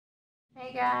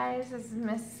Hey guys, this is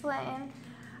Miss Linton.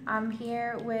 I'm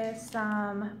here with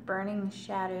some Burning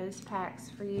Shadows packs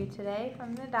for you today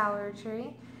from the Dollar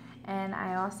Tree. And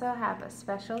I also have a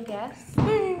special guest,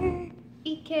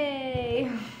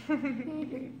 EK.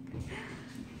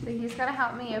 So he's gonna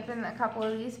help me open a couple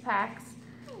of these packs.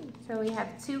 So we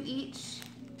have 2 each,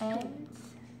 and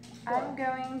I'm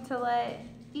going to let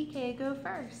EK go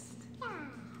first.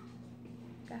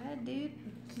 Go ahead, dude.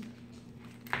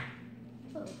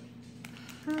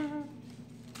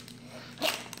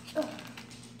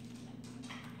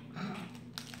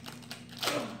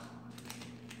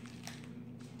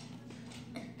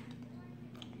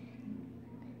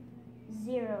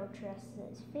 Zero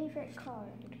Trust's favorite card,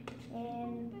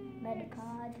 and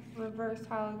Metapod, Reverse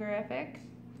holographic,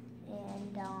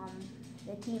 and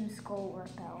the Team Skull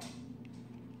Repel.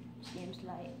 Seems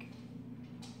like,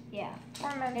 yeah.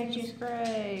 Tormenting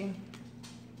Spray.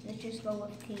 Let's just go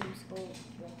with Team Skull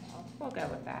Repel. We'll go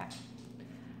with that.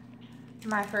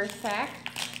 My first pack.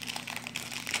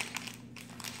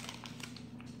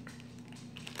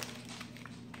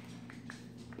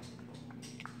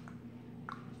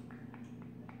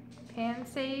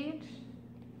 Pansage.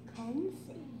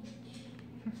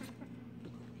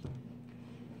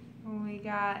 We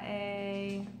got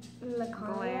a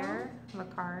Lucario.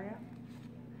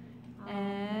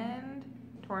 And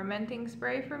Tormenting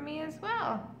Spray for me as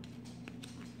well.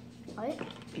 What?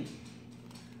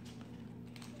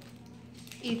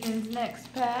 Ethan's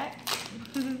next pack.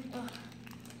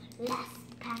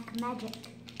 Last pack magic.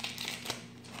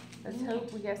 Let's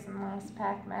hope we get some last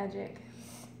pack magic.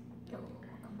 Yo,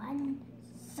 come on,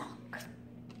 suck.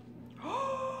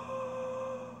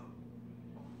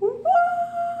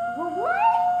 What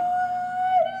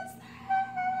is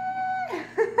that?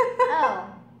 Oh,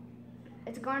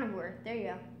 it's a carnivore. There you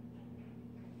go.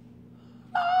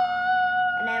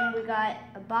 And then we got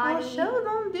a body. Well, show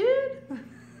them, dude.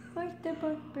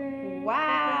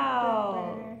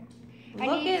 Wow.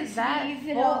 Look at that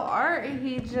full art.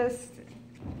 He just.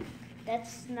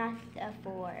 That's not a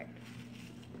full art.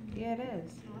 Yeah, it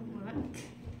is.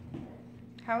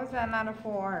 How is that not a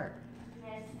full art? It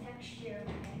has texture.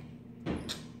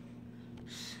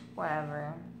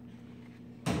 Whatever.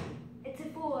 It's a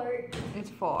full art. It's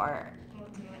full art.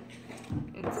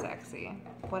 It's sexy.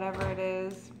 Whatever it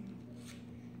is.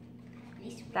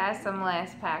 That's some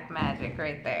last pack magic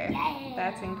right there. Yeah.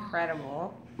 That's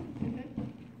incredible.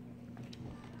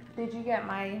 Did you get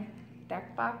my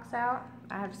deck box out?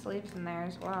 I have sleeves in there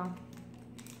as well.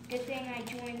 Good thing I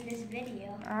joined this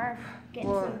video. Alright. Getting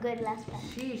some good last pack.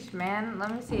 Sheesh, man.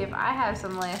 Let me see if I have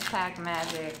some last pack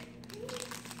magic.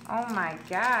 Oh my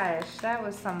gosh. That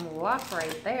was some luck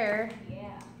right there.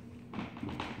 Yeah.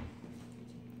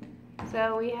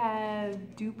 So we have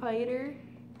Dewpider.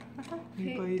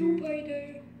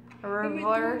 Dewpider.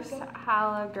 Reverse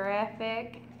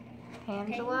holographic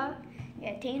Tangela.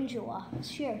 Yeah, Tangela.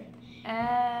 Sure.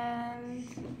 And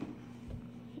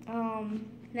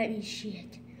let me see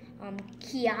it.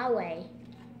 Kiawe.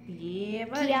 yeah,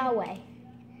 buddy. Kiawe.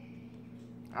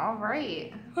 All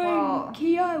right. Well,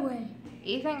 Kiawe.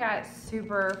 Ethan got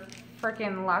super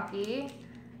freaking lucky.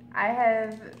 I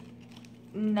have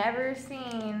never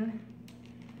seen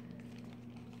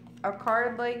a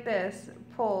card like this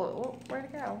pulled. Oh, where'd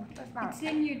it go? That's not. It's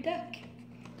in your deck,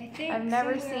 I think. I've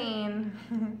never seen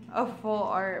a full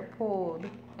art pulled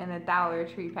in a Dollar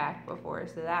Tree pack before,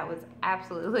 so that was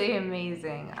absolutely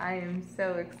amazing. I am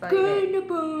so excited.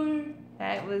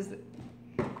 That was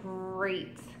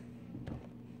great.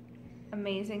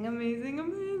 Amazing, amazing,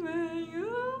 amazing.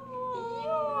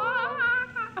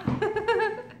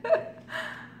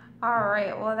 All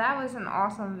right, well, that was an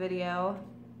awesome video.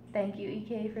 Thank you,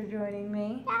 EK, for joining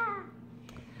me.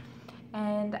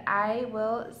 And I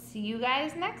will see you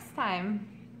guys next time.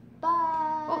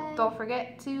 Bye. Oh, don't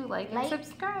forget to like and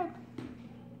subscribe.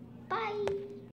 Bye.